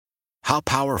How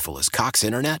powerful is Cox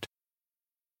Internet?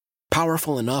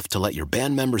 Powerful enough to let your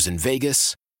band members in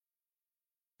Vegas,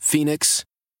 Phoenix,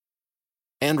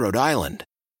 and Rhode Island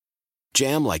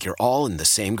jam like you're all in the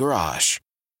same garage.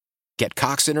 Get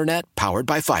Cox Internet powered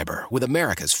by fiber with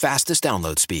America's fastest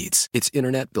download speeds. It's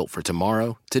internet built for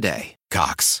tomorrow, today.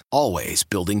 Cox, always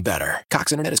building better.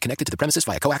 Cox Internet is connected to the premises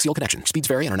via coaxial connection. Speeds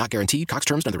vary and are not guaranteed. Cox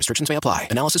terms and other restrictions may apply.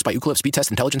 Analysis by Ookla Speed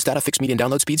Test Intelligence Data. Fixed median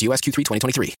download speeds. US Q3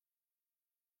 2023.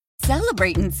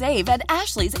 Celebrate and save at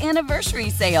Ashley's Anniversary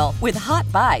Sale. With Hot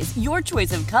Buys, your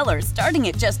choice of colors starting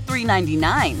at just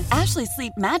 $3.99. Ashley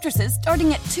Sleep mattresses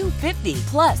starting at $2.50.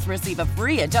 Plus, receive a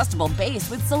free adjustable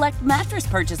base with select mattress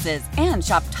purchases. And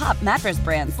shop top mattress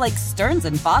brands like Stearns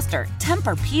 & Foster,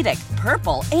 Tempur-Pedic,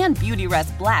 Purple, and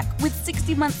Beautyrest Black with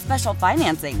 60-month special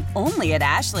financing. Only at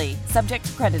Ashley. Subject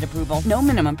to credit approval. No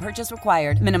minimum purchase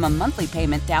required. Minimum monthly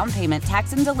payment, down payment,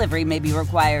 tax, and delivery may be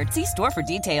required. See store for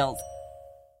details.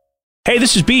 Hey,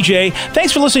 this is BJ.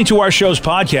 Thanks for listening to our show's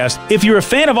podcast. If you're a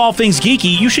fan of all things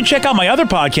geeky, you should check out my other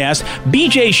podcast,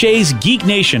 BJ Shea's Geek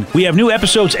Nation. We have new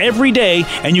episodes every day,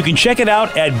 and you can check it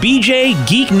out at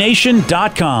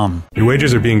bjgeeknation.com. Your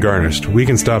wages are being garnished. We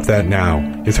can stop that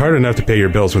now. It's hard enough to pay your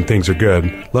bills when things are good,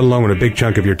 let alone when a big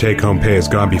chunk of your take-home pay is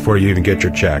gone before you even get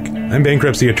your check. I'm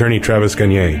bankruptcy attorney Travis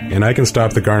Gagne, and I can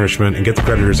stop the garnishment and get the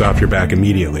creditors off your back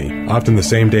immediately, often the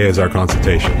same day as our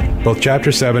consultation. Both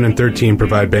Chapter 7 and 13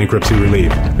 provide bankruptcy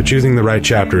relief, but choosing the right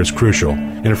chapter is crucial.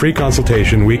 In a free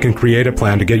consultation, we can create a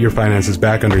plan to get your finances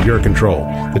back under your control.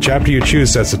 The chapter you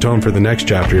choose sets the tone for the next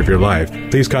chapter of your life.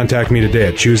 Please contact me today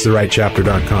at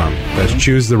ChooseTheRightChapter.com. That's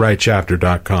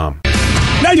ChooseTheRightChapter.com.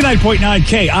 99.9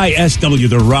 KISW,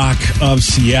 the Rock of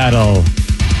Seattle.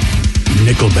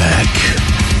 Nickelback.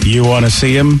 You want to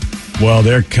see them? Well,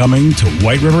 they're coming to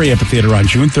White River Amphitheater on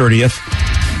June 30th,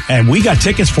 and we got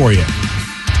tickets for you.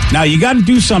 Now, you got to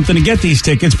do something to get these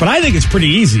tickets, but I think it's pretty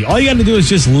easy. All you got to do is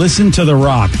just listen to The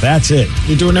Rock. That's it.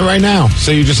 You're doing it right now,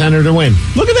 so you just enter to win.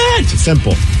 Look at that. It's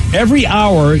simple. Every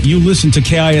hour, you listen to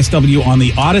KISW on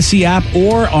the Odyssey app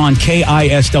or on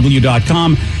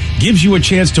KISW.com. Gives you a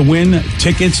chance to win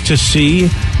tickets to see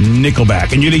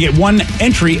Nickelback. And you're going to get one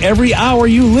entry every hour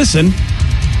you listen.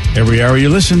 Every hour you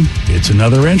listen, it's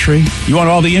another entry. You want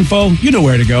all the info? You know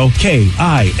where to go. KISW.com.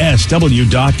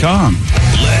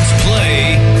 Let's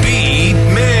play Beat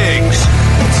Migs.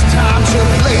 It's time to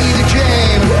play the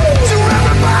game. So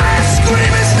everybody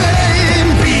scream his name.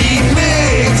 Beat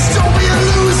Migs, don't be a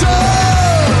loser.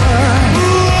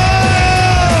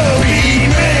 Whoa. Beat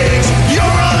Migs, you're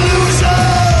a loser.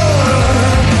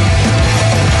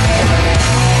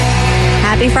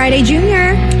 Happy Friday,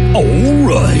 Junior. All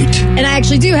right. And I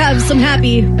actually do have some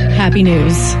happy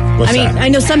news. What's that? I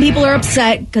know some people are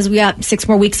upset because we got 6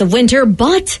 more weeks of winter,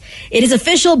 but it is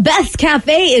official. Beth's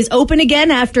Cafe is open again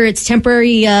after its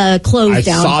temporary close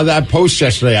down. I saw that post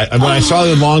yesterday. When I saw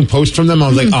the long post from them, I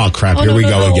was like, oh, crap, here we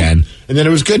go again. And then it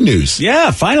was good news.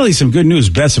 Yeah, finally some good news.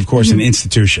 Beth's, of course, an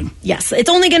institution. Yes, it's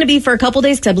only going to be for a couple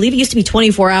days because I believe it used to be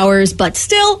 24 hours, but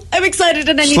still, I'm excited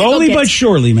and I need Slowly to go but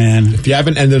surely, man. If you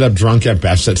haven't ended up drunk at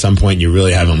Beth's at some point, you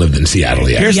really haven't lived in Seattle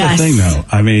yet. Here's the thing, though.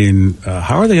 I mean,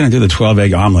 how are they going to do the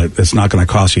 12-egg omelet that's not going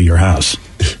to cost you your house?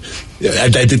 I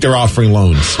think they're offering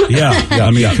loans. Yeah,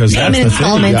 I mean, because that's the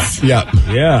thing.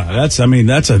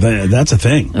 Yeah, that's a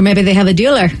thing. Or maybe they have a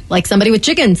dealer, like somebody with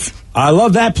chickens. I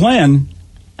love that plan.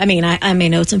 I mean, I may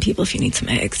know some people if you need some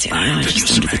eggs. Yeah,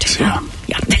 just under the table.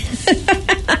 Yeah.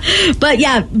 But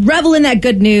yeah, revel in that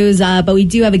good news. But we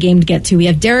do have a game to get to. We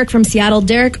have Derek from Seattle.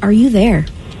 Derek, are you there?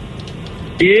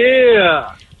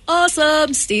 Yeah.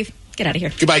 Awesome. Steve, get out of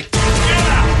here. Goodbye.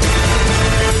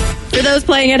 For those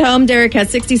playing at home, Derek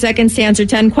has 60 seconds to answer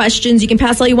 10 questions. You can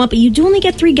pass all you want, but you do only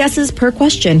get 3 guesses per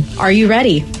question. Are you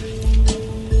ready?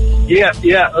 Yeah,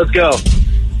 let's go.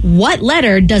 What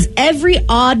letter does every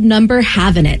odd number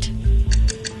have in it?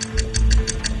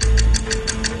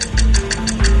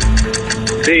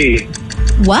 C.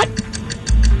 What?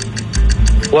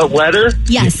 What letter?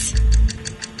 Yes.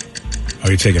 Oh,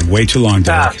 you're taking way too long,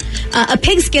 Derek. A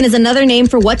pigskin is another name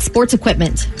for what sports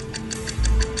equipment?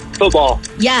 Football.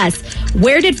 Yes.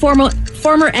 Where did former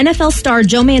NFL star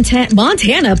Joe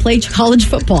Montana play college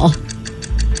football?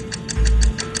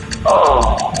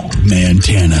 Oh.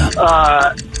 Montana.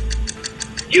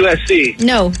 USC.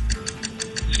 No.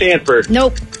 Stanford.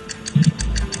 Nope.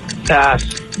 Pass.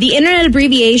 The internet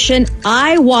abbreviation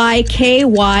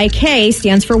IYKYK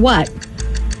stands for what?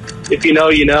 If you know,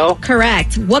 you know.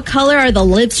 Correct. What color are the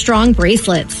Livestrong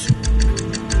bracelets?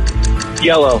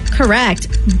 Yellow. Correct.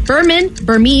 Burman,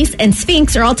 Burmese, and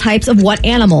Sphinx are all types of what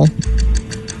animal?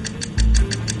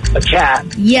 A cat.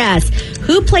 Yes.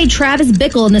 Who played Travis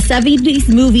Bickle in the 70s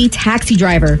movie Taxi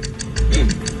Driver?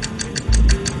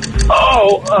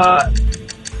 Oh,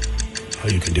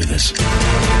 you can do this.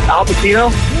 Al Pacino?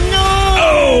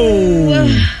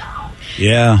 Oh!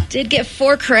 Yeah. Did get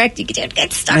 4 correct. You did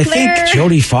get stuck I there. think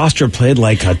Jodie Foster played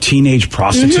like a teenage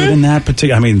prostitute in that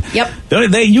particular. I mean, Yep.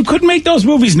 You couldn't make those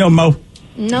movies, no mo.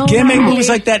 No, Can't make not movies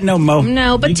really. like that, no mo.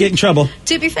 No, but you get in trouble.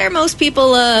 To be fair, most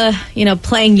people,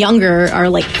 playing younger are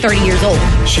like 30 years old.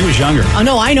 She was younger. Oh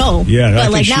no, I know. Yeah, I but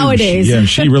think like she- nowadays. Yeah,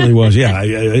 she really was. Yeah,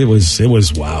 it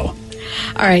was wow.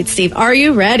 All right, Steve, are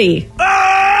you ready?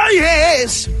 Ah,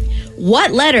 yes.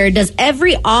 What letter does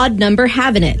every odd number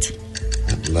have in it?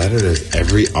 What letter does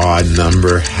every odd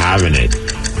number have in it?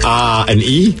 An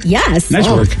E? Yes. Nice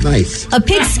work. Nice. A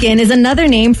pigskin is another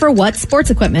name for what sports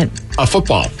equipment? A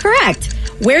football. Correct.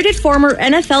 Where did former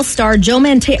NFL star Joe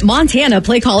Montana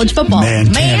play college football?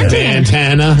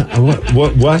 Montana.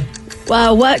 What?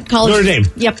 What college? Notre Dame.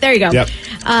 Yep, there you go. Yep.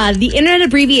 The internet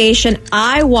abbreviation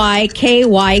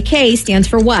IYKYK stands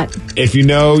for what? If you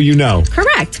know, you know.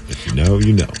 Correct. If you know,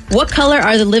 you know. What color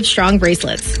are the Livestrong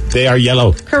bracelets? They are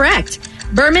yellow. Correct.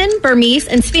 Burman, Burmese,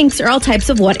 and Sphinx are all types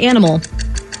of what animal?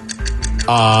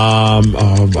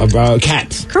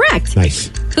 Cats. Correct. Nice.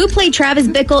 Who played Travis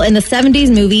Bickle in the 70s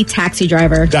movie Taxi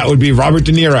Driver? That would be Robert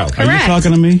De Niro. Are you Correct.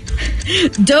 talking to me?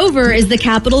 Dover is the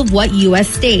capital of what U.S.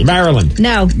 state? Maryland.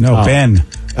 No. No, Oh. Ben.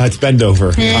 It's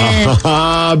Bendover.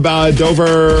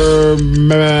 Dover,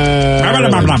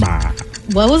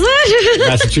 What was that?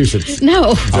 Massachusetts.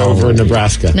 No. Dover,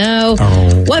 Nebraska. No.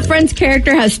 Oh. What Friends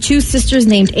character has 2 sisters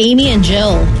named Amy and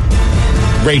Jill?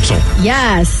 Rachel.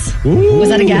 Yes. Was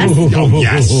that a guess? Oh,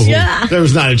 yes. Yeah. There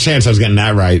was not a chance I was getting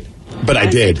that right, but I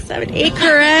did. 6, 7, 8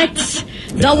 correct.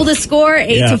 Double the score,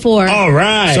 8 Yeah. to 4. All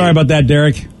right. Sorry about that,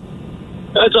 Derek.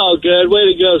 That's all good.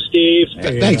 Way to go, Steve.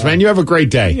 Thanks, man. You have a great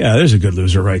day. Yeah, there's a good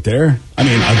loser right there. I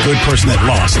mean, a good person that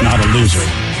lost, not a loser.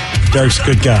 Derek's a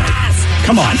good guy.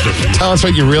 Come on, Dickie. Tell us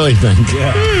what you really think.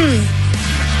 Yeah.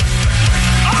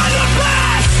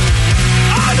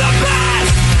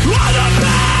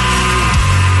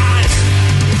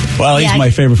 Well, he's Yeah. my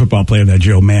favorite football player, that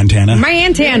Joe Montana.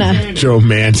 Montana. Joe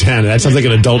Montana. That sounds like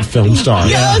an adult film star.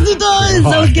 Yes, it does.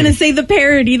 I was going to say the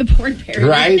parody, the porn parody.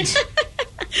 Right?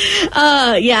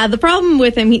 Yeah, the problem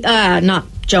with him, not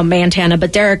Joe Montana,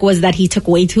 but Derek, was that he took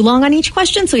way too long on each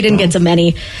question, so he didn't get to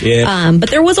many. Yeah. But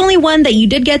there was only one that you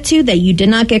did get to that you did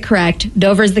not get correct.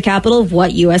 Dover is the capital of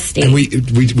what U.S. state? And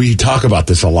we talk about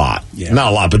this a lot. Yeah.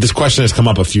 Not a lot, but this question has come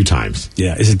up a few times.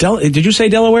 Yeah. Is it did you say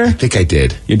Delaware? I think I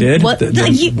did. You did? What?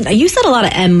 You said a lot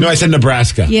of M. No, I said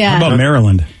Nebraska. Yeah. How about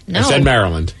Maryland? No. I said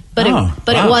Maryland. But Oh,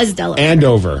 it wow. was Delaware.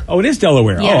 Andover. Oh, it is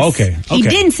Delaware. Yes. Oh, okay. He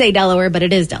didn't say Delaware, but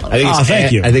it is Delaware. I think it's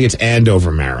thank you. I think it's Andover,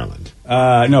 Maryland.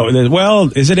 No. Well,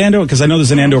 is it Andover? Because I know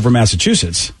there's an Andover,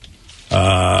 Massachusetts.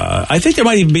 I think there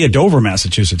might even be a Dover,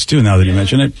 Massachusetts, too, now that you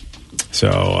mention it. So,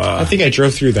 I think I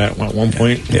drove through that at one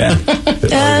point.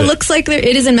 yeah. Looks like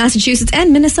it is in Massachusetts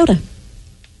and Minnesota.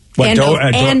 What,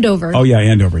 Andover. Oh, yeah,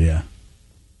 Andover, yeah.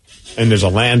 And there's a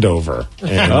Landover. In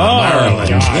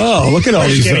Maryland. Oh, look at all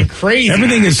these. getting crazy.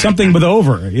 Everything is something with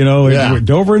over, Yeah.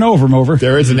 Dover and over.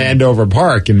 There is an Andover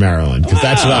Park in Maryland, because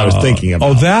that's what I was thinking about.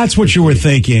 Oh, that's what you were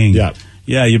thinking. Yeah.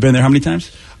 Yeah, you've been there how many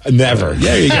times? Never.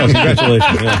 There you go.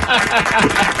 Congratulations.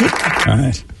 Yeah. All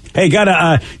right. Hey, got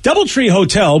a Doubletree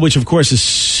Hotel, which of course is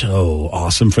so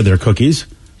awesome for their cookies.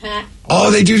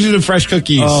 Oh, they do the fresh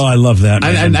cookies. Oh, I love that,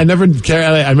 man. I never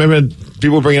care. I remember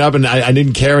people bring it up, and I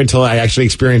didn't care until I actually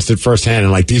experienced it firsthand.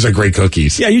 And like, these are great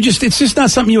cookies. Yeah, it's just not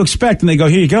something you expect, and they go,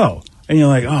 here you go. And you're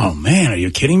like, oh man, are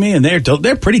you kidding me? And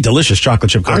they're pretty delicious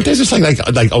chocolate chip cookies. Aren't they just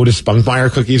like Otis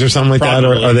Spunkmeyer cookies or something like that,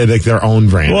 Probably. or are they like their own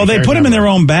brand? Well, I they can't put them in remember. their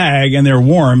own bag and they're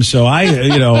warm. So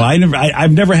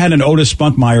I've never had an Otis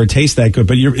Spunkmeyer taste that good.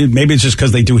 But maybe it's just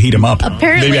because they do heat them up.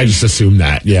 Apparently, Maybe I just assumed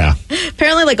that. Yeah.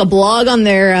 apparently, like a blog on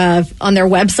their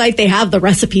website, they have the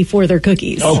recipe for their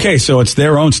cookies. Okay, so it's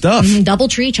their own stuff.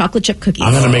 Doubletree chocolate chip cookies.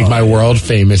 I'm going to make my world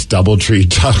famous Doubletree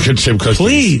chocolate chip cookies.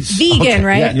 Please. Vegan,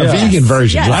 right? Yeah, a vegan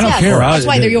version. Yes, I don't yes. care. That's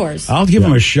why they're yours. I'll give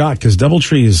them a shot because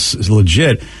Doubletree is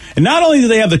legit. And not only do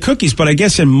they have the cookies, but I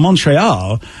guess in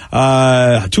Montreal,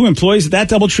 2 employees at that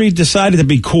Doubletree decided to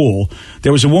be cool.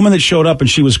 There was a woman that showed up and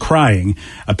she was crying.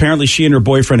 Apparently she and her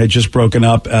boyfriend had just broken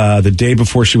up the day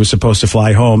before she was supposed to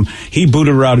fly home. He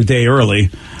booted her out a day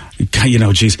early.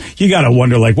 Geez, you got to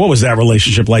wonder, like, what was that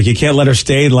relationship like? You can't let her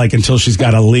stay, like, until she's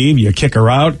got to leave. You kick her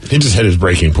out. He just hit his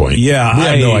breaking point. Yeah, We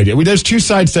have no idea. There's 2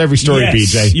 sides to every story, Yes,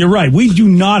 BJ. you're right. We do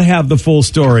not have the full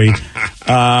story.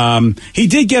 He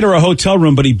did get her a hotel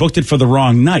room, but he booked it for the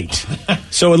wrong night.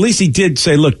 So at least he did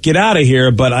say, look, get out of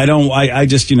here, but I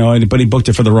just, but he booked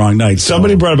it for the wrong night. So.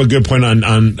 Somebody brought up a good point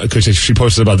on because she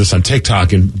posted about this on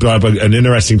TikTok and brought up an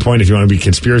interesting point if you want to be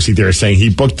conspiracy theorist, saying he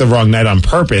booked the wrong night on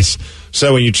purpose.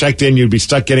 So when you checked in, you'd be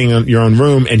stuck getting your own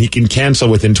room, and he can cancel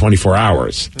within 24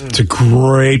 hours. It's a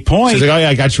great point. So he's like, oh, yeah,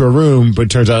 I got you a room, but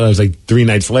it turns out it was like 3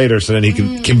 nights later, so then he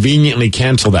can conveniently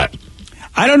cancel that.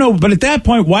 I don't know, but at that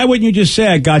point, why wouldn't you just say,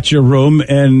 I got your room,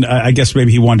 and I guess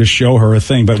maybe he wanted to show her a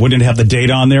thing, but wouldn't it have the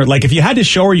date on there? Like, if you had to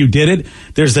show her you did it,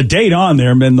 there's the date on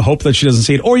there, and the hope that she doesn't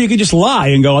see it. Or you could just lie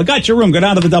and go, I got your room, go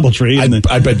down to the DoubleTree.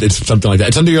 I bet it's something like that.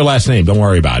 It's under your last name. Don't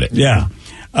worry about it. Yeah.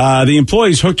 The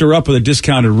employees hooked her up with a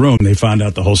discounted room. They found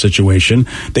out the whole situation.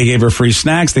 They gave her free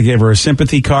snacks. They gave her a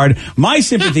sympathy card. My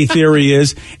sympathy theory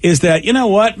is that, you know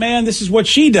what, man, this is what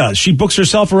she does. She books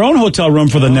herself her own hotel room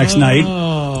for the next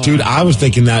night. Dude, I was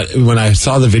thinking that when I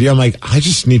saw the video, I'm like, I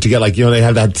just need to get they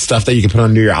have that stuff that you can put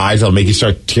under your eyes that'll make you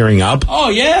start tearing up. Oh,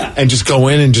 yeah. And just go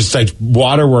in and just like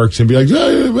waterworks and be like,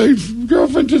 hey, my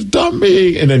girlfriend just dumped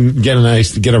me. And then get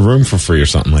a room for free or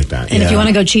something like that. And if you want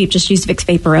to go cheap, just use Vicks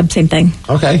Vapor Rub, same thing.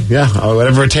 Okay, yeah,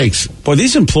 whatever it takes. Boy,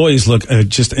 these employees look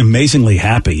just amazingly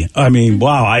happy. I mean,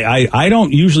 wow, I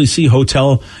don't usually see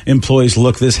hotel employees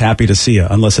look this happy to see you,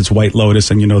 unless it's White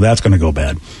Lotus, and that's going to go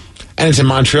bad. And it's in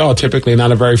Montreal, typically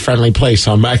not a very friendly place,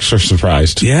 so I'm extra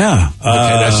surprised. Yeah. Okay,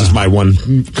 that's just my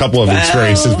couple of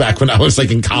experiences back when I was like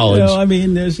in college. I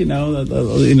mean, there's,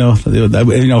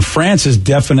 France is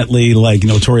definitely like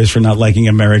notorious for not liking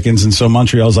Americans, and so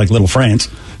Montreal's like little France.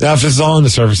 Now, if it's all on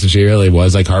the surface and she really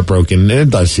was like heartbroken, and it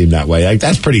does seem that way. Like,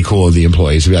 that's pretty cool of the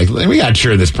employees to be like, we got to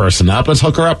cheer this person up. Let's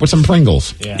hook her up with some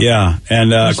Pringles. Yeah.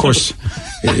 And of course,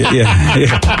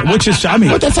 yeah. Which is, I mean,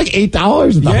 but that's like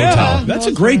 $8 at the hotel. That's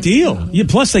a great deal.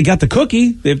 Plus, they got the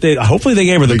cookie. Hopefully, they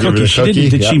gave her the cookie.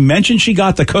 Did she mention she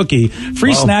got the cookie?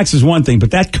 Free snacks is one thing,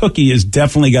 but that cookie is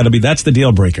definitely got to be. That's the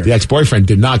deal breaker. The ex-boyfriend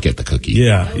did not get the cookie.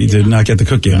 Yeah, he did not get the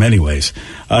cookie in many ways.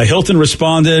 Hilton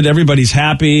responded. Everybody's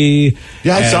happy.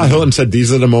 Yeah, I saw Hilton said,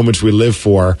 these are the moments we live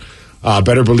for.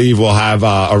 Better believe we'll have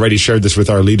already shared this with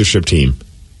our leadership team.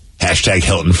 Hashtag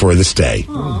Hilton for this day.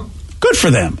 Aww. Good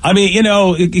for them. I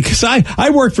mean, because I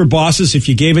work for bosses. If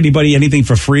you gave anybody anything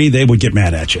for free, they would get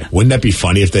mad at you. Wouldn't that be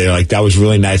funny if they're like, that was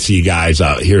really nice of you guys.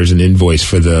 Here's an invoice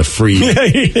for the free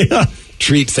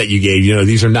treats that you gave.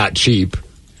 These are not cheap.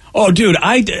 Oh, dude,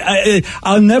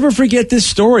 I'll never forget this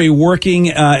story working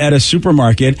at a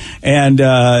supermarket, and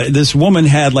this woman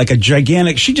had like a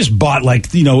gigantic, she just bought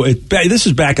this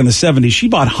is back in the 70s, she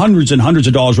bought hundreds and hundreds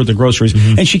of dollars worth of groceries,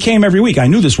 and she came every week. I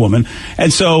knew this woman,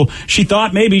 and so she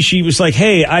thought maybe she was like,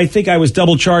 hey, I think I was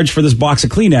double charged for this box of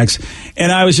Kleenex,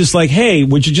 and I was just like, hey,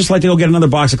 would you just like to go get another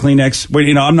box of Kleenex? Well,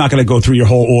 I'm not going to go through your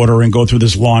whole order and go through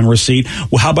this long receipt.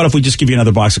 Well, how about if we just give you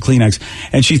another box of Kleenex?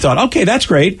 And she thought, okay, that's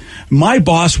great. My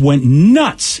boss went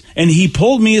nuts, and he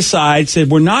pulled me aside,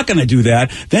 said, we're not going to do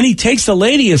that. Then he takes the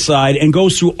lady aside and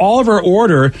goes through all of her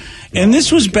order. And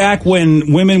this was back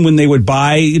when women, when they would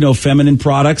buy, feminine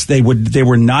products, they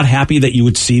were not happy that you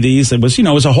would see these. It was, it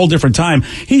was a whole different time.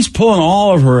 He's pulling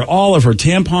all of her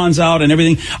tampons out and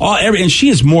everything, and she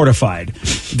is mortified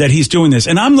that he's doing this.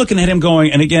 And I'm looking at him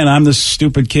going, and again, I'm this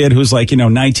stupid kid who's like,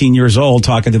 19 years old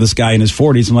talking to this guy in his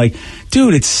 40s. I'm like,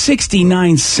 dude, it's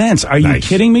 69 cents. Are you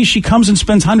kidding me? She comes and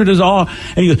spends $100 all,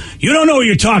 and he goes, you don't know what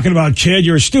you're talking about, kid.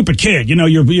 You're a stupid kid.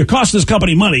 You're costing this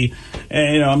company money.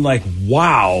 And I'm like,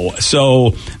 wow.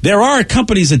 So there are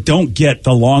companies that don't get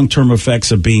the long-term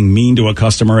effects of being mean to a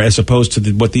customer as opposed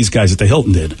to what these guys at the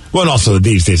Hilton did. Well, and also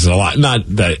these days is a lot. Not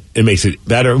that it makes it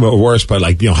better or worse, but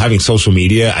having social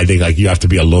media, I think you have to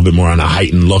be a little bit more on a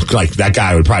heightened look. Like that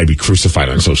guy would probably be crucified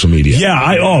on social media.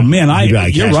 Yeah.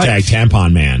 You're right.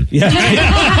 Tampon man. Yeah.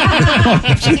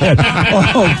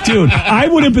 Oh, dude, I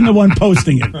would have been the one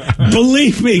posting it.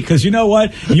 Believe me, because you know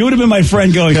what? You would have been my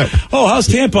friend going, oh, how's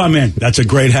Tampon man? That's a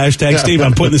great hashtag, Steve.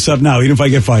 I'm putting this up now, even if I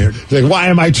get fired. Like, why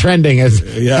am I trending as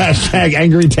hashtag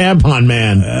angry tampon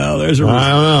man? Well, there's a reason. I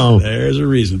don't know. There's a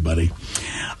reason, buddy.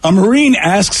 A Marine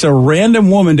asks a random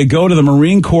woman to go to the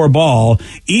Marine Corps ball,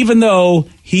 even though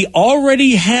he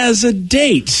already has a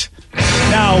date.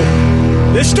 Now,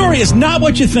 this story is not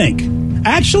what you think.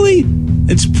 Actually,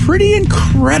 it's pretty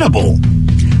incredible.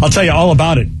 I'll tell you all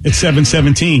about it at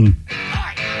 7:17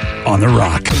 on The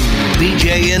Rock.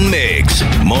 BJ and Migs,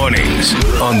 mornings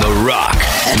on The Rock,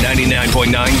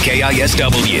 99.9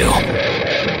 KISW.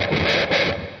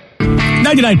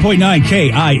 99.9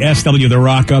 KISW, The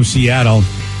Rock of Seattle.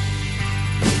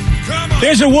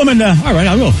 There's a woman, all right,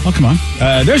 I will. Oh, come on.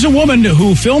 There's a woman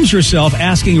who films herself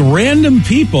asking random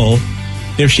people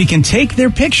if she can take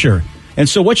their picture. And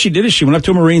so what she did is she went up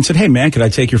to a Marine and said, hey, man, could I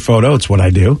take your photo? It's what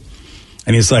I do.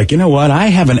 And he's like, you know what? I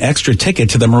have an extra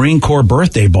ticket to the Marine Corps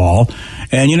birthday ball.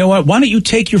 And you know what? Why don't you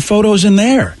take your photos in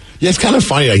there? Yeah, it's kind of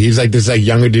funny. Like he's like this like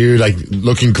younger dude, like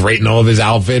looking great in all of his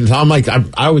outfit. And so I'm like,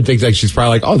 I would think like she's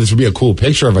probably like, oh, this would be a cool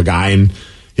picture of a guy. And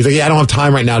he's like, yeah, I don't have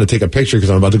time right now to take a picture because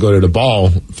I'm about to go to the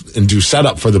ball and do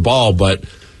setup for the ball. But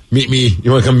meet me.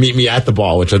 You want to come meet me at the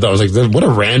ball? Which I thought was like, what a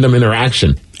random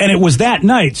interaction. And it was that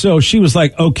night. So she was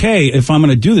like, okay, if I'm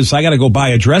going to do this, I got to go buy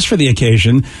a dress for the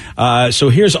occasion. So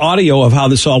here's audio of how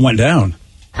this all went down.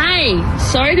 Hi,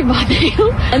 sorry to bother you.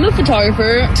 I'm a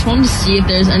photographer. Just wanted to see if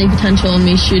there's any potential in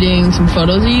me shooting some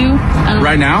photos of you.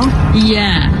 Right now?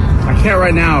 Yeah. I can't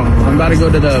right now. I'm about to go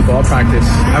to the ball practice.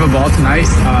 I have a ball tonight.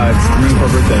 It's Marine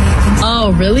Corps birthday.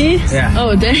 Oh, really? Yeah.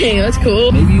 Oh, dang, that's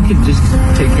cool. Maybe you could just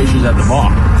take pictures at the ball.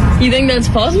 You think that's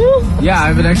possible? Yeah,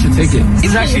 I have an extra ticket.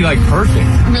 It's actually like perfect.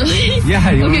 Really?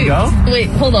 Yeah, you want to go? Wait,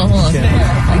 hold on.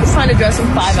 I can find a dress in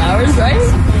 5 hours, right?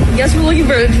 I guess we're looking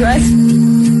for a dress.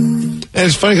 And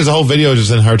it's funny because the whole video is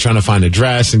just in her trying to find a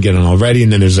dress and getting all ready,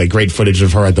 and then there's like great footage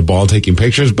of her at the ball taking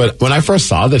pictures. But when I first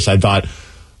saw this, I thought,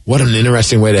 what an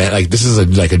interesting way to, like, this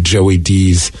is like a Joey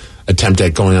D's attempt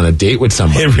at going on a date with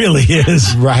somebody. It really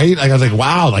is. Right? Like, I was like,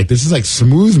 wow, like, this is like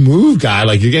smooth move, guy.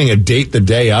 Like, you're getting a date the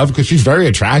day of because she's very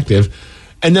attractive.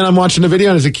 And then I'm watching the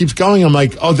video, and as it keeps going, I'm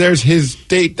like, oh, there's his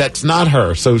date that's not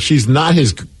her. So she's not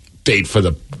his date for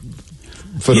the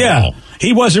ball.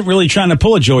 He wasn't really trying to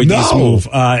pull a Joey D's move.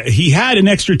 He had an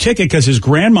extra ticket because his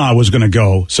grandma was going to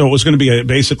go. So it was going to be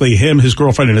basically him, his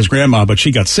girlfriend, and his grandma, but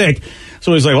she got sick.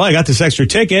 So he's like, well, I got this extra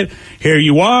ticket. Here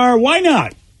you are. Why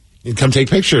not? You come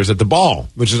take pictures at the ball,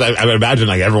 which is, I would imagine,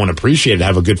 like, everyone appreciated to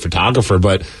have a good photographer.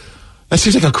 But that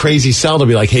seems like a crazy sell to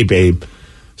be like, hey, babe,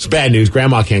 it's bad news.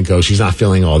 Grandma can't go. She's not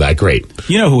feeling all that great.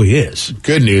 You know who he is.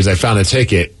 Good news. I found a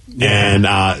ticket. Yeah. And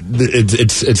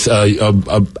it's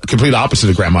a complete opposite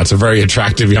of grandma. It's a very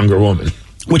attractive younger woman.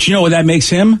 Which, you know what that makes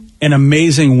him? An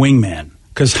amazing wingman.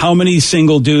 Because how many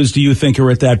single dudes do you think are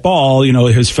at that ball? You know,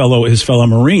 his fellow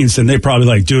Marines, and they're probably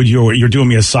like, dude, you're doing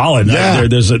me a solid. Yeah.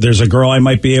 There's a girl I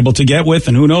might be able to get with,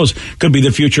 and who knows, could be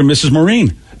the future Mrs.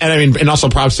 Marine. And I mean, and also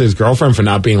props to his girlfriend for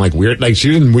not being like weird. Like,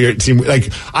 she didn't seem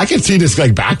like, I could see this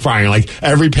like backfiring. Like,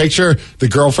 every picture, the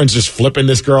girlfriend's just flipping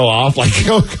this girl off. Like,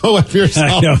 go up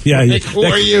yourself. I know, yeah. Like, who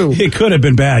are you? It could have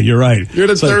been bad. You're right. You're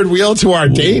the third wheel to our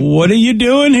date. What are you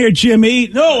doing here, Jimmy?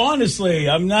 No, honestly,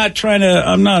 I'm not trying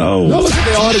to. No, look,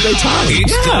 they all had a great time.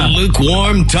 It's the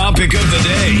lukewarm topic of the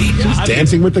day. She's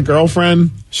dancing with the girlfriend.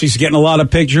 She's getting a lot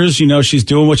of pictures. You know, she's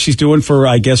doing what she's doing for,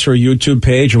 I guess, her YouTube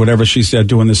page or whatever she's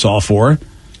doing this all for.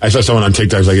 I saw someone on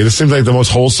TikTok like, this seems like the most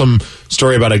wholesome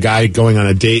story about a guy going on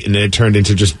a date, and then it turned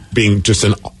into just being just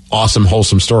an awesome,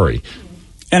 wholesome story.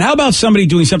 And how about somebody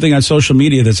doing something on social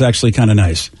media that's actually kind of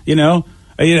nice? You know,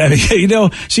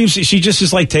 she just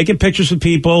is like taking pictures with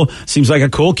people. Seems like a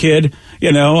cool kid.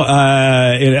 You know,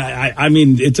 I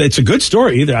mean, it's a good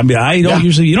story. Either. I mean,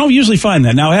 you don't usually find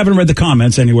that. Now, I haven't read the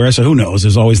comments anywhere, so who knows?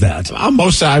 There's always that.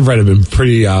 Most I've read have been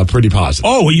pretty positive.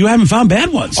 Oh, well, you haven't found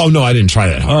bad ones? Oh no, I didn't try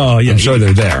that hard. Oh yeah, I'm sure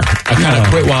they're there. I kind of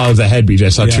quit while I was ahead, BJ.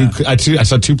 I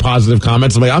saw two positive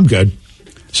comments. I'm like, I'm good.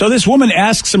 So this woman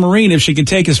asks a Marine if she could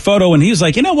take his photo, and he's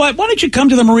like, you know what, why don't you come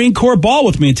to the Marine Corps ball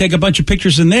with me and take a bunch of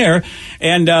pictures in there?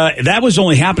 And that was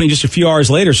only happening just a few hours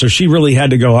later, so she really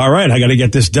had to go, all right, I got to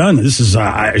get this done. This is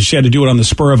she had to do it on the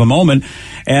spur of a moment.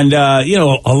 And, you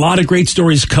know, a lot of great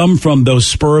stories come from those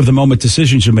spur-of-the-moment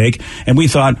decisions you make. And we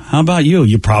thought, how about you?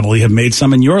 You probably have made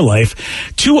some in your life.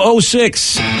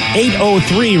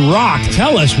 206-803-ROCK.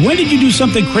 Tell us, when did you do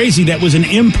something crazy that was an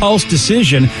impulse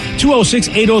decision?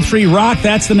 206-803-ROCK.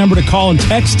 That's the number to call and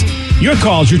text. Your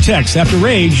calls, your texts after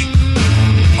Rage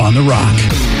on The Rock.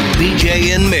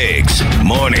 BJ and Migs,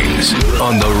 mornings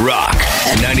on The Rock,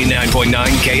 99.9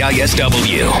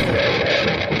 KISW.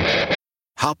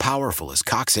 How powerful is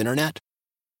Cox Internet?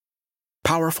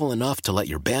 Powerful enough to let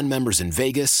your band members in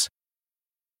Vegas,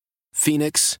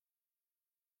 Phoenix,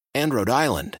 and Rhode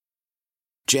Island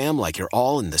jam like you're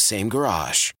all in the same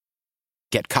garage.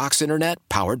 Get Cox Internet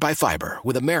powered by fiber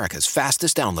with America's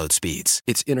fastest download speeds.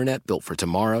 It's internet built for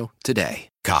tomorrow, today.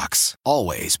 Cox,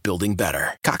 always building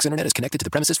better. Cox Internet is connected to the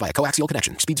premises via coaxial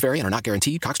connection. Speeds vary and are not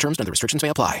guaranteed. Cox terms and other restrictions may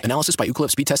apply. Analysis by Ookla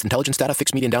Speed Test Intelligence Data.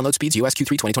 Fixed median download speeds. US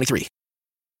Q3 2023.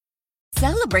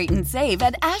 Celebrate and save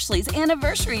at Ashley's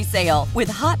Anniversary Sale. With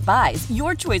Hot Buys,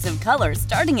 your choice of colors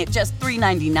starting at just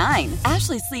 $3.99.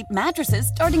 Ashley Sleep mattresses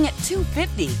starting at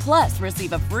 $2.50. Plus,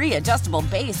 receive a free adjustable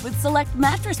base with select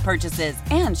mattress purchases.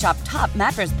 And shop top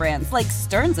mattress brands like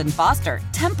Stearns & Foster,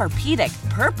 Tempur-Pedic,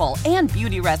 Purple, and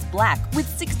Beautyrest Black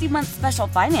with 60-month special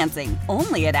financing.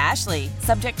 Only at Ashley.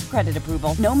 Subject to credit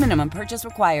approval. No minimum purchase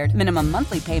required. Minimum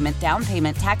monthly payment, down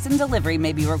payment, tax, and delivery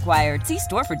may be required. See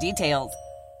store for details.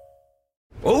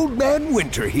 Old Man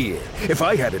Winter here. If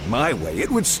I had it my way, it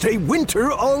would stay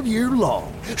winter all year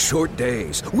long. Short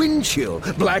days, wind chill,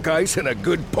 black ice, and a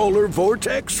good polar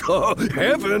vortex. Oh,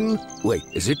 heaven. Wait,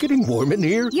 is it getting warm in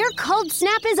here? Your cold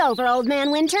snap is over, Old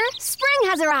Man Winter. Spring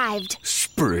has arrived.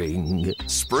 Spring.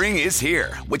 Spring is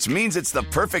here, which means it's the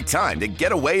perfect time to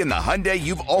get away in the Hyundai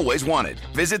you've always wanted.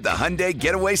 Visit the Hyundai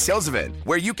Getaway Sales Event,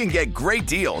 where you can get great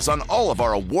deals on all of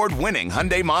our award-winning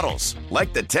Hyundai models,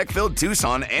 like the tech-filled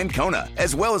Tucson and Kona,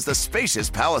 as well as the spacious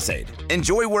Palisade.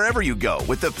 Enjoy wherever you go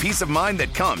with the peace of mind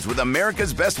that comes with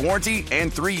America's best warranty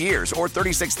and 3 years or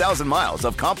 36,000 miles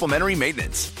of complimentary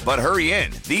maintenance. But hurry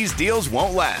in, these deals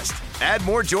won't last. Add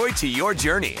more joy to your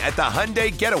journey at the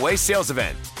Hyundai Getaway Sales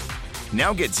Event.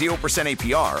 Now get 0%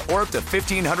 APR or up to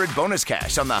 $1,500 bonus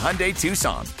cash on the Hyundai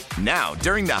Tucson. Now,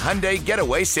 during the Hyundai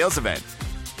Getaway Sales Event.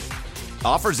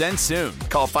 Offers end soon.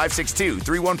 Call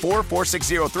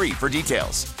 562-314-4603 for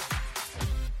details.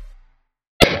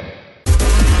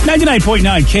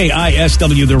 99.9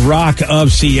 KISW, the Rock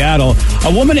of Seattle.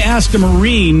 A woman asked a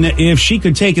Marine if she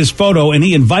could take his photo, and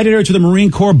he invited her to the Marine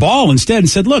Corps ball instead and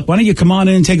said, look, why don't you come on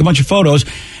in and take a bunch of photos?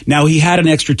 Now, he had an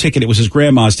extra ticket. It was his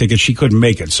grandma's ticket. She couldn't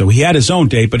make it. So he had his own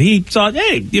date, but he thought,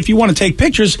 hey, if you want to take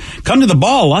pictures, come to the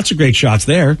ball. Lots of great shots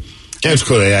there. Yeah, it's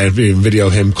cool. I video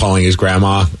of him calling his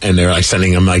grandma, and they're like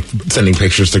sending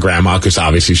pictures to grandma because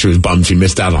obviously she was bummed she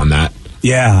missed out on that.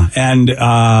 Yeah, and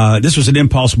this was an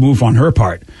impulse move on her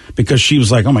part because she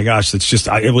was like, oh my gosh,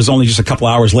 it was only just a couple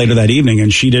hours later that evening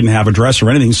and she didn't have a dress or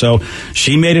anything, so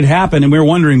she made it happen. And we were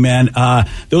wondering, man,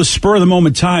 those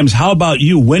spur-of-the-moment times, how about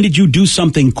you? When did you do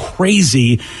something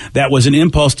crazy that was an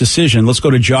impulse decision? Let's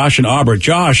go to Josh and Aubert.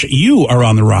 Josh, you are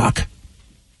on the Rock.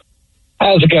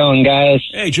 How's it going, guys?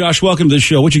 Hey, Josh, welcome to the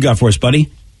show. What you got for us,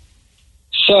 buddy?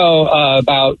 So,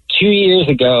 about 2 years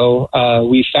ago,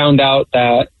 we found out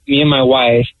that me and my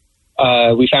wife,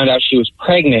 we found out she was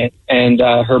pregnant, and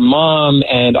her mom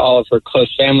and all of her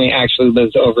close family actually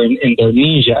lives over in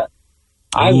Indonesia.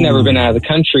 I've never been out of the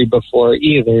country before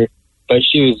either, but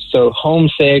she was so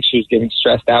homesick, she was getting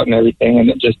stressed out and everything, and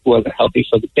it just wasn't healthy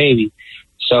for the baby.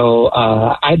 So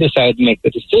I decided to make the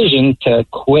decision to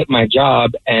quit my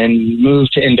job and move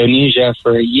to Indonesia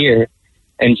for a year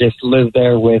and just live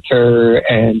there with her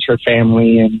and her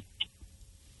family and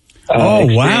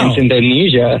experience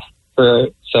Indonesia.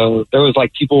 So there was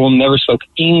like people who never spoke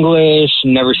English,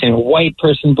 never seen a white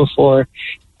person before.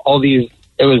 It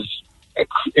was an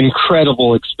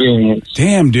incredible experience.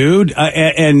 Damn, dude.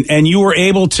 And you were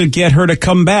able to get her to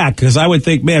come back, because I would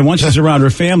think, man, once she's around her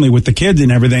family with the kids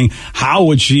and everything, how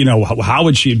would she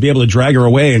be able to drag her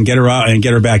away and get her out and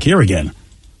get her back here again?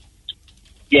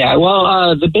 Yeah,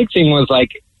 well, the big thing was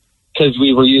because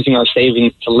we were using our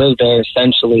savings to live there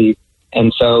essentially,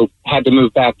 and so had to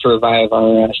move back to revive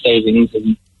our savings.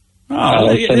 And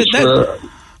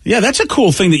yeah, that's a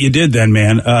cool thing that you did then,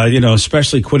 man.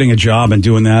 Especially quitting a job and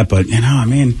doing that. But I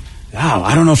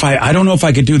don't know if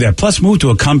I could do that. Plus, move to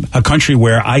a country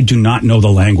where I do not know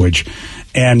the language,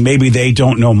 and maybe they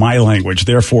don't know my language.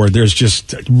 Therefore, there's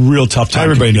just a real tough time.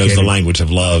 Everybody knows the language of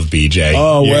love, BJ.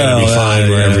 Oh, You're gonna be fine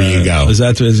wherever you go.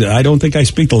 I don't think I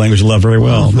speak the language of love very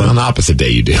well. On the opposite day,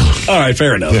 you do. All right,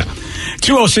 fair enough. Yeah.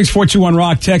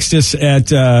 206-421-ROCK. Text us at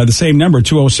the same number,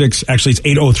 206. Actually, it's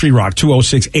 803-ROCK.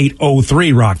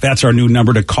 206-803-ROCK. That's our new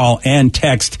number to call and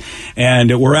text.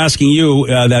 And we're asking you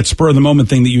that spur-of-the-moment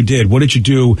thing that you did. What did you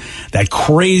do? That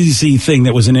crazy thing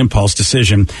that was an impulse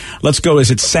decision. Let's go. Is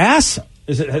it Sass?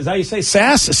 Is that how you say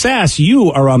Sass? Sass,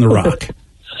 you are on the Rock.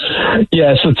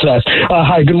 Yes, it's Sass.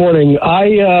 Hi, good morning.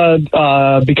 I,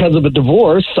 because of a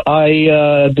divorce,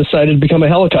 I decided to become a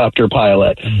helicopter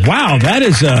pilot. Wow, that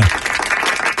is...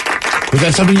 Was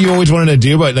that something you always wanted to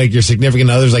do, but your significant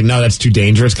other's like, no, that's too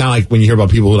dangerous? Kind of like when you hear about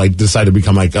people who decide to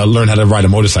become learn how to ride a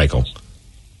motorcycle.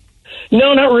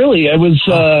 No, not really. I was,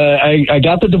 I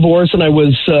got the divorce, and I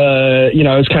was, I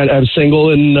was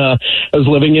single, and I was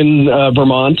living in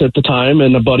Vermont at the time,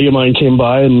 and a buddy of mine came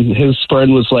by, and his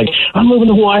friend was like, I'm moving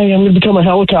to Hawaii, I'm going to become a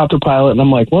helicopter pilot. And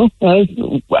I'm like, well, I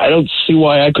don't see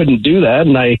why I couldn't do that.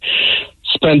 And I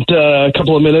spent a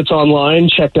couple of minutes online,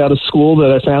 checked out a school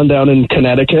that I found down in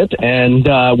Connecticut, and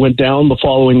went down the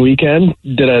following weekend,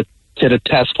 did a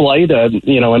test flight, an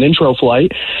intro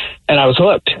flight, and I was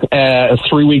hooked.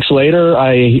 3 weeks later,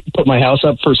 I put my house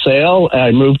up for sale.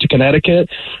 I moved to Connecticut,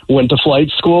 went to flight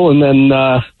school, and then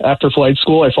after flight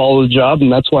school, I followed the job,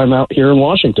 and that's why I'm out here in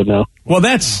Washington now. Well,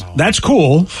 that's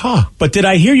cool. Huh. But did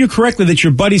I hear you correctly that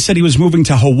your buddy said he was moving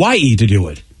to Hawaii to do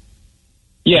it?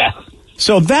 Yeah.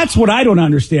 So that's what I don't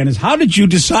understand is how did you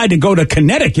decide to go to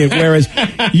Connecticut, whereas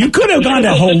you could have gone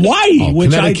to Hawaii, which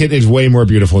Connecticut is way more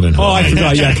beautiful than Hawaii. Oh, I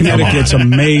forgot. Yeah, Connecticut's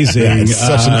amazing. Yeah, it's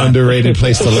such an underrated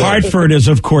place to live. Hartford is,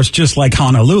 of course, just like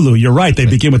Honolulu. You're right. They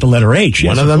begin with the letter H.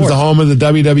 One of them's the home of the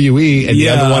WWE, and the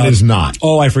other one is not.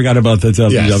 Oh, I forgot about the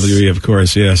WWE, of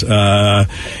course, yes. Well,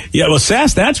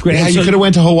 Sass, that's great. Yeah, you could have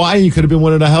went to Hawaii. You could have been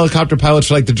one of the helicopter pilots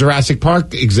for like the Jurassic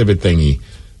Park exhibit thingy.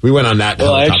 We went on that.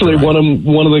 Well, actually, one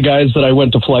of the guys that I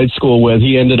went to flight school with,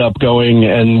 he ended up going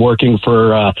and working for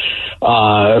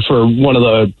one of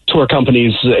the tour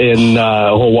companies in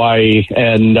Hawaii.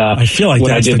 And I feel like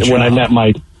when I met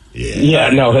my he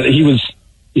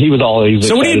was all excited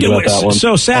so what do you do? About that one.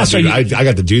 So Sass, I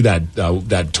got to do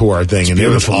that tour thing, and it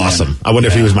was awesome. Man. I wonder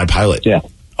if he was my pilot. Yeah.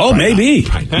 Oh, maybe.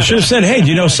 You should have said, hey, do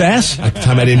you know Sass? At the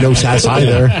time, I didn't know Sass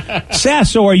either.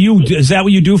 Sass, so is that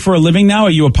what you do for a living now?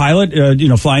 Are you a pilot,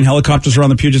 flying helicopters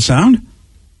around the Puget Sound?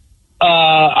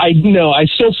 I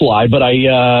still fly, but I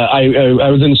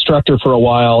was an instructor for a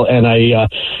while, and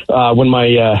when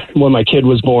my kid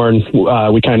was born,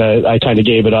 I kind of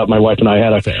gave it up. My wife and I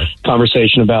had a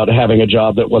conversation about having a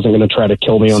job that wasn't going to try to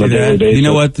kill me on a daily basis. You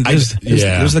know what?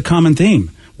 There's the common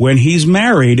theme. When he's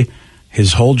married,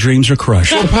 his whole dreams are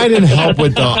crushed. It probably didn't help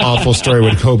with the awful story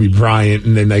with Kobe Bryant,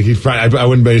 and then I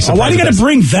wouldn't be surprised. Why do you got to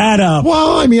bring that up?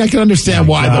 Well, I mean, I can understand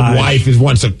why the wife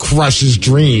wants to crush his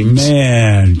dreams.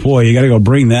 Man, boy, you got to go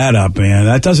bring that up, man.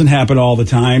 That doesn't happen all the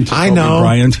time. I know, Kobe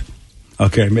Bryant.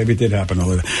 Okay, maybe it did happen a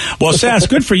little. Well, Sass,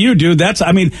 good for you, dude. That's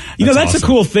awesome. The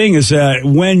cool thing is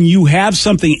when you have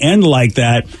something end like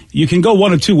that, you can go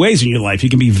one of two ways in your life.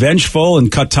 You can be vengeful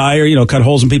and cut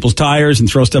holes in people's tires and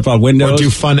throw stuff out windows. Or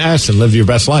do fun and live your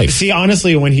best life. See,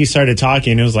 honestly, when he started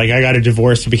talking, it was like, I got a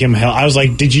divorce to become I was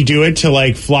like, did you do it to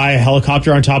like fly a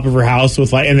helicopter on top of her house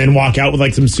with and then walk out with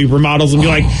like some supermodels and be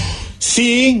like,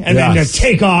 see, and then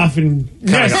take off and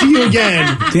see you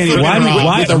again. Danny,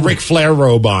 why with a Ric Flair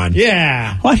robe on?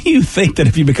 Yeah. Why do you think that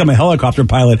if you become a helicopter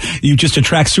pilot, you just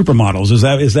attract supermodels? Is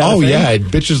that? Oh yeah,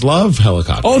 bitches love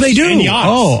helicopters. Oh, they do. And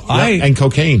yachts. And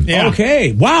cocaine. Yeah.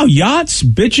 Okay. Wow, yachts,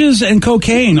 bitches, and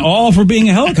cocaine, all for being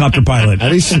a helicopter pilot.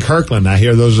 At least in Kirkland, I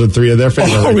hear those are three of their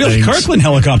favorite. Oh, really? Things. Kirkland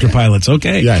helicopter pilots.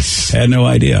 Okay. Yes. Had no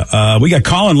idea. We got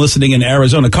Colin listening in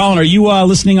Arizona. Colin, are you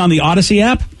listening on the Odyssey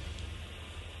app?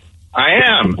 I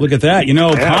am. Look at that.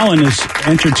 Colin is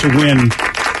entered to win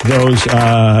those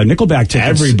Nickelback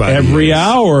tickets. Every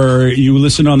hour. You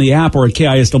listen on the app or at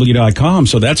KISW.com.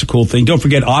 So that's a cool thing. Don't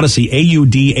forget Odyssey,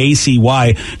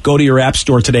 AUDACY. Go to your app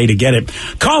store today to get it.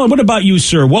 Colin, what about you,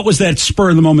 sir? What was that spur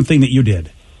of the moment thing that you did?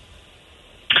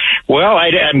 Well,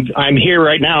 I'm here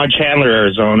right now in Chandler,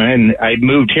 Arizona, and I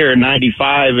moved here in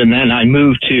 '95, and then I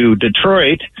moved to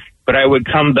Detroit. But I would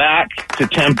come back to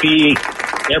Tempe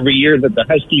every year that the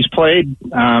Huskies played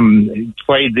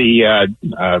the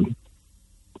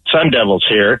Sun Devils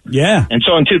here. Yeah. And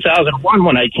so in 2001,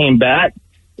 when I came back,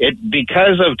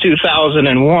 because of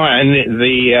 2001,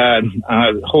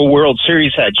 the whole World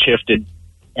Series had shifted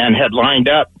and had lined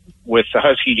up with the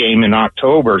Husky game in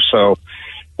October. So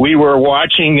we were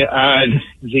watching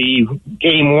the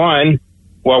game one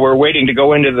while we're waiting to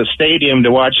go into the stadium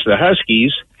to watch the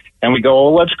Huskies. And we go,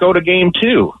 well, let's go to game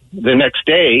two the next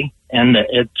day, and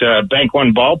at Bank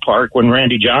One Ballpark when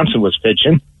Randy Johnson was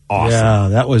pitching. Awesome. Yeah,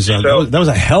 that was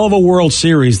a hell of a World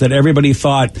Series that everybody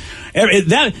thought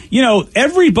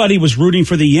everybody was rooting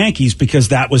for the Yankees because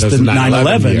that was the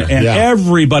 9/11, and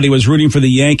everybody was rooting for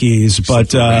the Yankees.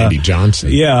 But Randy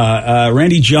Johnson,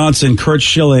 Randy Johnson, Curt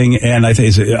Schilling, and I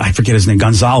forget his name,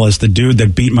 Gonzalez, the dude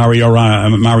that beat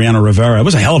Mariano Rivera. It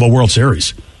was a hell of a World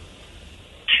Series.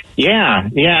 Yeah,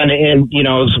 and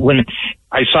when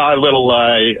I saw a little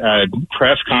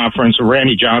press conference with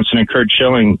Randy Johnson and Curt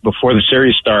Schilling before the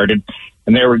series started,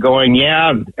 and they were going,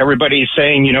 everybody's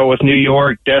saying, with New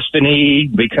York, destiny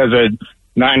because of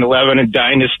 9/11 and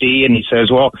Dynasty, and he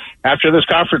says, well, after this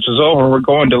conference is over, we're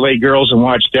going to lay girls and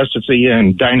watch Dynasty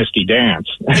and Dynasty dance.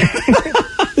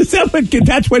 That's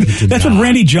what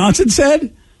Randy Johnson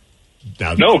said?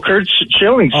 No, Curt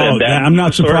Schilling said that. I'm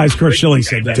not surprised Curt Schilling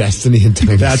said that. Destiny and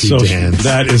Dynasty dance.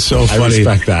 That is so funny. I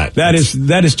respect that.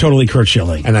 That is totally Curt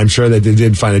Schilling. And I'm sure that they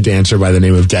did find a dancer by the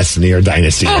name of Destiny or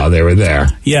Dynasty while they were there.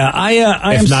 Yeah,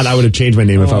 I would have changed my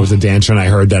name if I was a dancer and I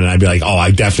heard that, and I'd be like,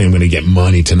 I definitely am going to get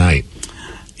money tonight.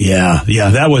 Yeah,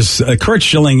 that was Curt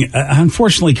Schilling.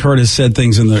 Unfortunately, Curt has said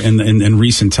things in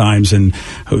recent times, and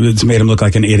it's made him look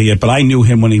like an idiot. But I knew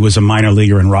him when he was a minor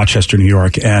leaguer in Rochester, New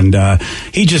York, and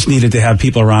he just needed to have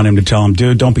people around him to tell him,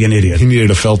 "Dude, don't be an idiot." He needed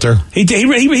a filter. He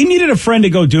needed a friend to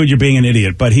go, "Dude, you're being an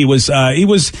idiot." But he was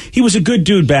a good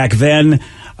dude back then.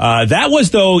 That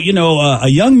was, though, a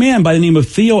young man by the name of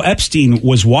Theo Epstein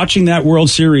was watching that World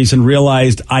Series and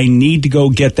realized, I need to go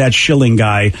get that Schilling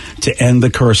guy to end the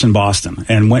curse in Boston,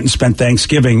 and went and spent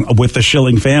Thanksgiving with the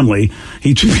Schilling family.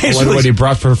 He What he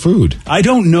brought for food? I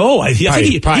don't know. I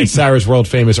think probably Sarah's world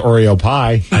famous Oreo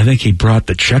pie. I think he brought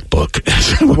the checkbook.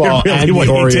 Well, and the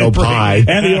Oreo pie.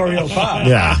 And the Oreo pie.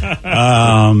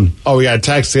 Yeah. We got a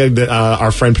text.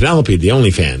 Our friend Penelope, the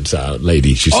OnlyFans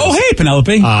lady. She says, hey,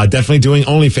 Penelope. Definitely doing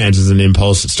OnlyFans as an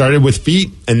impulse. It started with feet,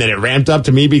 and then it ramped up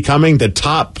to me becoming the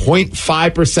top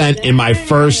 0.5% in my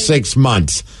first 6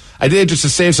 months. I did it just to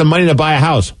save some money to buy a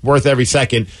house. Worth every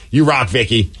second. You rock,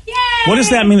 Vicky. What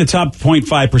does that mean, the top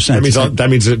 0.5%? That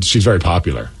means that she's very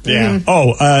popular. Yeah.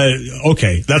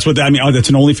 Okay. That's what I mean. Oh, that's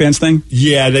an OnlyFans thing?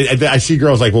 Yeah. I see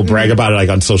girls will brag about it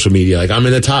on social media. I'm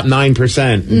in the top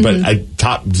 9%, but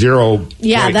top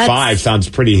 0.5 sounds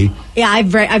pretty. Yeah,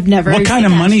 I've never. What kind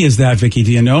of money is that, Vicky?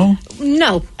 Do you know?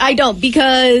 No, I don't,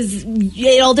 because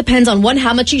it all depends on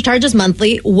how much she charges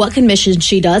monthly, what commission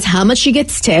she does, how much she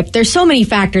gets tipped. There's so many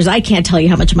factors. I can't tell you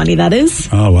how much money that is.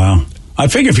 Oh, wow. I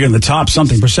figure if you're in the top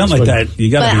something percent like that, you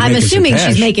got to be But I'm making assuming some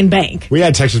cash. she's making bank. We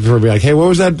had texts before be like, hey, what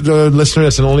was that listener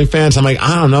that's an OnlyFans? I'm like,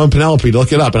 I don't know, Penelope,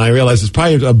 look it up. And I realized it's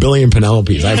probably a billion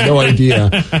Penelopes. I have no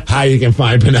idea how you can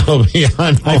find Penelope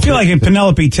on I feel like if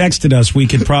Penelope texted us, we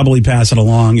could probably pass it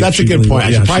along. That's a good point.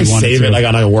 I should probably save it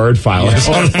on a Word file or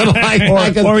something.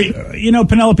 Or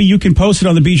Penelope, you can post it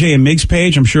on the BJ and Migs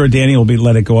page. I'm sure Danny will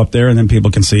let it go up there, and then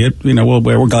people can see it.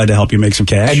 We're glad to help you make some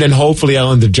cash. And then hopefully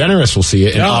Ellen DeGeneres will see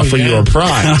it and offer you a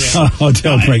prize.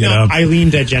 Don't bring it up. Eileen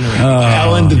Degenerate.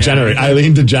 Ellen Degenerate.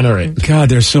 Eileen Degenerate. God,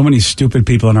 there's so many stupid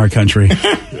people in our country.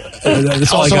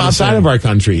 That's also outside of our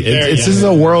country. This is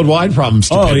a worldwide problem.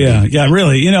 Stupidity. Oh, yeah,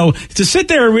 really. To sit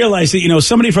there and realize that,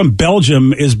 somebody from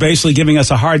Belgium is basically giving us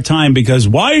a hard time because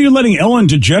why are you letting Ellen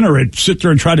DeGenerate sit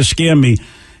there and try to scam me?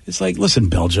 It's like, listen,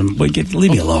 Belgium, leave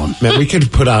me alone. Man, we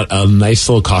could put out a nice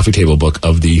little coffee table book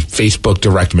of the Facebook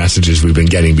direct messages we've been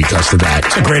getting because of that.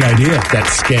 It's a great idea. That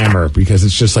scammer, because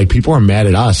it's just like people are mad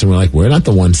at us, and we're like, we're not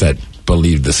the ones that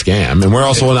believed the scam, and we're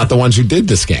also not the ones who did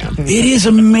the scam. It is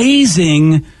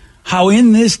amazing how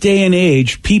in this day and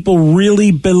age, people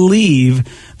really believe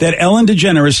that Ellen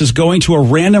DeGeneres is going to a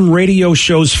random radio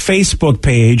show's Facebook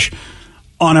page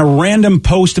on a random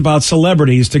post about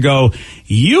celebrities to go,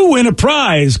 you win a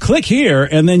prize, click here,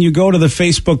 and then you go to the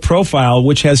Facebook profile,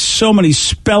 which has so many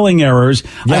spelling errors.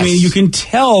 Yes. I mean, you can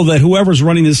tell that whoever's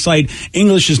running this site,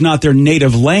 English is not their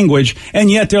native language,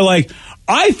 and yet they're like,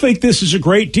 I think this is a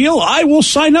great deal. I will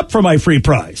sign up for my free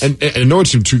prize. And I know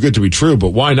it's too good to be true,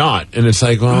 but why not? And it's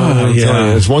like,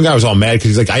 this one guy was all mad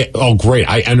because he's like, great,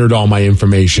 I entered all my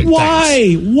information.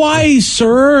 Why? Thanks. Why,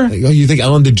 sir? Like, you think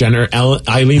Eileen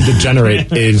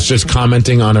DeGenerate is just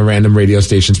commenting on a random radio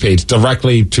station's page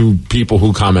directly to people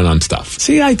who comment on stuff?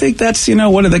 See, I think that's,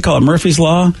 what do they call it? Murphy's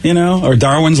Law, or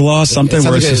Darwin's Law, something.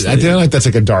 I feel like that's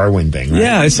like a Darwin thing, right?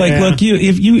 Yeah, it's like, look,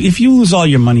 if you lose all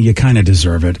your money, you kind of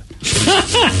deserve it.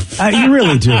 You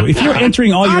really do. If you're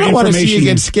entering all your information, I don't want to see you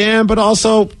get scammed, but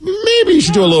also maybe you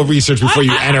should do a little research before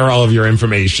you enter all of your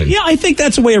information. Yeah, I think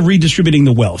that's a way of redistributing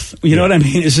the wealth. You know what I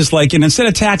mean? It's just like, and instead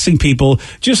of taxing people,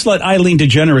 just let Eileen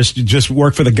DeGeneres just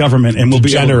work for the government, and we'll be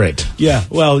degenerate. Yeah,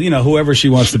 well, whoever she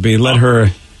wants to be, let her.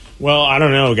 Well, I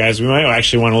don't know, guys. We might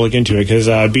actually want to look into it because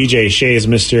BJ Shea's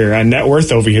Mr. Net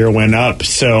Worth over here went up.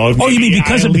 So, you mean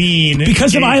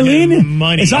because of Eileen?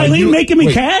 Money. Is Eileen making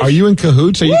me cash? Are you in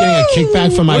cahoots? Are you getting a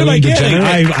kickback from Eileen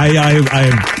DeGenerate?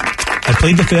 I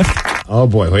played the fifth. Oh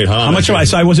boy, wait, hold on. How much am I?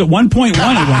 So I was at 1.1 at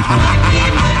one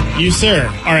point. You, sir,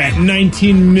 are at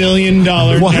 $19 million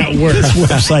net worth.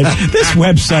 This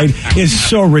website is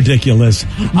so ridiculous.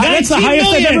 That's the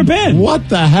highest I've ever been. What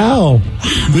the hell?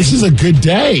 This is a good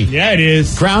day. Yeah, it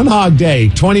is. Groundhog Day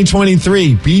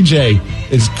 2023.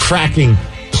 BJ is cracking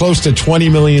close to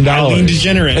 $20 million. Eileen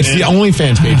DeGenerate. It's the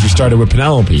OnlyFans page you started with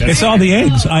Penelope. It's all the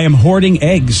eggs. I am hoarding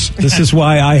eggs. This is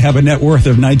why I have a net worth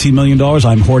of $19 million.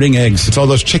 I'm hoarding eggs. It's all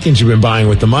those chickens you've been buying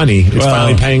with the money. It's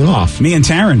finally paying off. Me and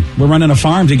Taryn, we're running a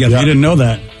farm together. You didn't know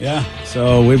that. Yeah.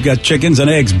 So we've got chickens and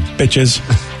eggs, bitches.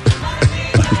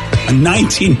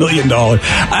 $19 million.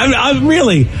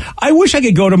 I wish I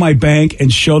could go to my bank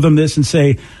and show them this and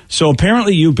say, so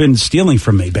apparently you've been stealing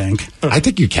from me, bank. I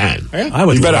think you can. I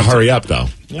would. You better hurry up, though.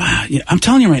 I'm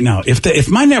telling you right now, if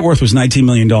my net worth was $19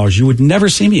 million, you would never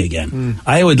see me again.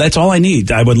 That's all I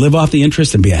need. I would live off the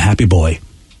interest and be a happy boy.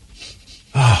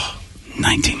 Oh,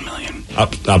 $19 million.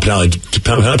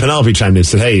 Penelope chimed in and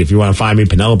said, hey, if you want to find me,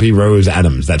 Penelope Rose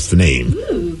Adams. That's the name.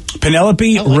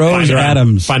 Penelope Rose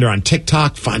Adams. Find her on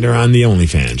TikTok. Find her on the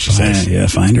OnlyFans, she says. Yeah,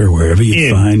 find her wherever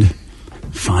you find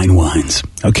fine wines.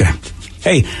 Okay.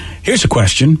 Hey, here's a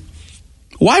question.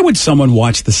 Why would someone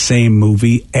watch the same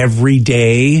movie every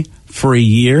day for a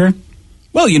year?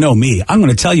 Well, you know me. I'm going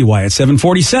to tell you why at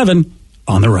 747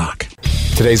 on The Rock.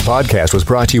 Today's podcast was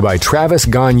brought to you by Travis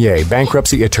Gagne,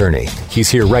 bankruptcy attorney.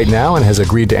 He's here right now and has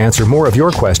agreed to answer more of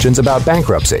your questions about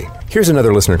bankruptcy. Here's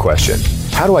another listener question.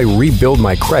 How do I rebuild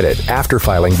my credit after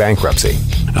filing bankruptcy?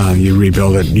 You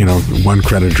rebuild it, one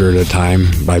creditor at a time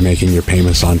by making your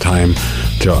payments on time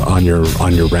on your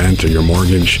rent or your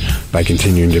mortgage, by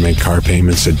continuing to make car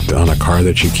payments on a car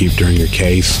that you keep during your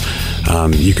case.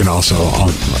 You can also,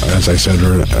 as I said,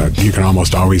 you can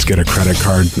almost always get a credit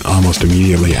card almost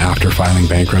immediately after filing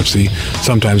bankruptcy.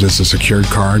 Sometimes it's a secured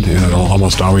card, and it'll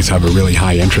almost always have a really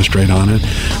high interest rate on it.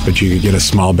 But you could get a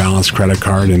small balance credit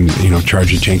card and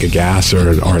charge a tank of gas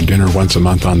or a dinner once a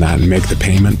month on that and make the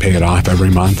payment, pay it off every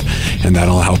month, and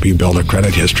that'll help you build a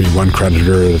credit history one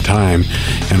creditor at a time,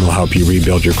 and will help you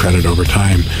rebuild your credit over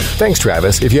time. Thanks,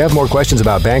 Travis. If you have more questions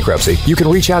about bankruptcy, you can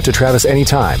reach out to Travis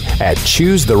anytime at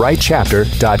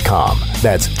ChooseTheRightChapter.com.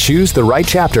 That's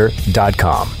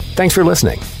ChooseTheRightChapter.com. Thanks for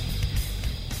listening.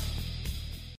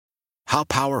 How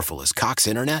powerful is Cox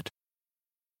Internet?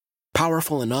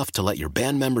 Powerful enough to let your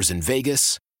band members in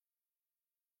Vegas,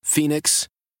 Phoenix,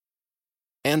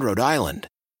 and Rhode Island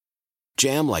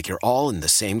jam like you're all in the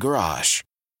same garage.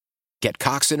 Get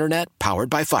Cox Internet powered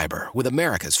by fiber with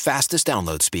America's fastest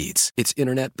download speeds. It's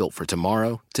internet built for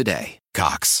tomorrow, today.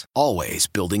 Cox, always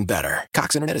building better.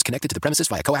 Cox Internet is connected to the premises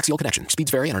via coaxial connection.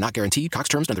 Speeds vary and are not guaranteed. Cox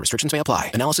terms and other restrictions may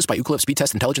apply. Analysis by Ookla Speed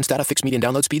Test Intelligence Data. Fixed median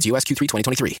download speeds. US Q3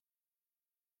 2023.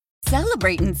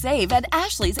 Celebrate and save at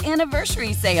Ashley's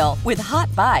Anniversary Sale. With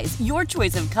Hot Buys, your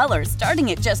choice of colors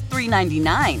starting at just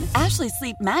 $3.99. Ashley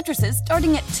Sleep mattresses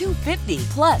starting at $2.50.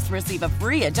 Plus, receive a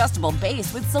free adjustable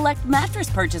base with select mattress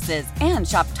purchases. And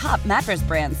shop top mattress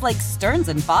brands like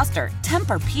Stearns & Foster,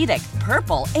 Tempur-Pedic,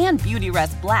 Purple, and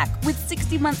Beautyrest Black with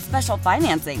 60-month special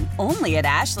financing. Only at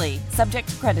Ashley. Subject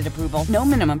to credit approval. No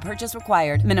minimum purchase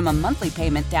required. Minimum monthly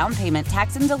payment, down payment,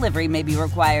 tax, and delivery may be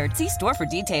required. See store for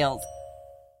details.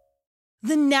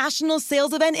 The national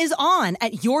sales event is on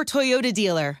at your Toyota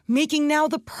dealer, making now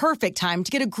the perfect time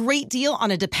to get a great deal on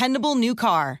a dependable new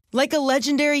car. Like a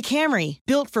legendary Camry,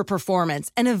 built for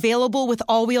performance and available with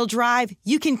all-wheel drive,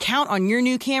 you can count on your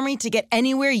new Camry to get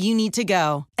anywhere you need to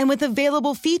go. And with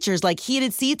available features like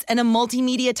heated seats and a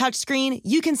multimedia touchscreen,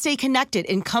 you can stay connected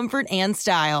in comfort and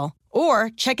style. Or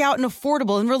check out an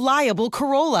affordable and reliable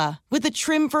Corolla with a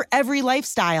trim for every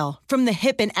lifestyle, from the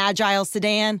hip and agile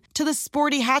sedan to the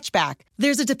sporty hatchback.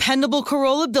 There's a dependable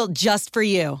Corolla built just for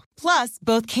you. Plus,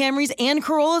 both Camrys and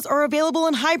Corollas are available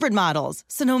in hybrid models,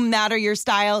 so no matter your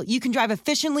style, you can drive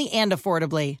efficiently and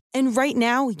affordably. And right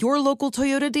now, your local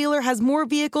Toyota dealer has more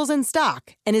vehicles in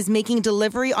stock and is making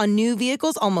delivery on new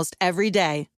vehicles almost every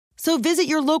day. So visit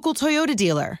your local Toyota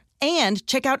dealer. And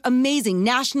check out amazing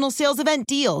national sales event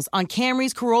deals on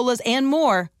Camrys, Corollas, and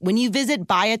more when you visit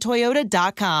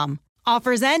buyatoyota.com.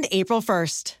 Offers end April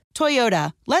 1st.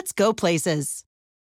 Toyota, let's go places.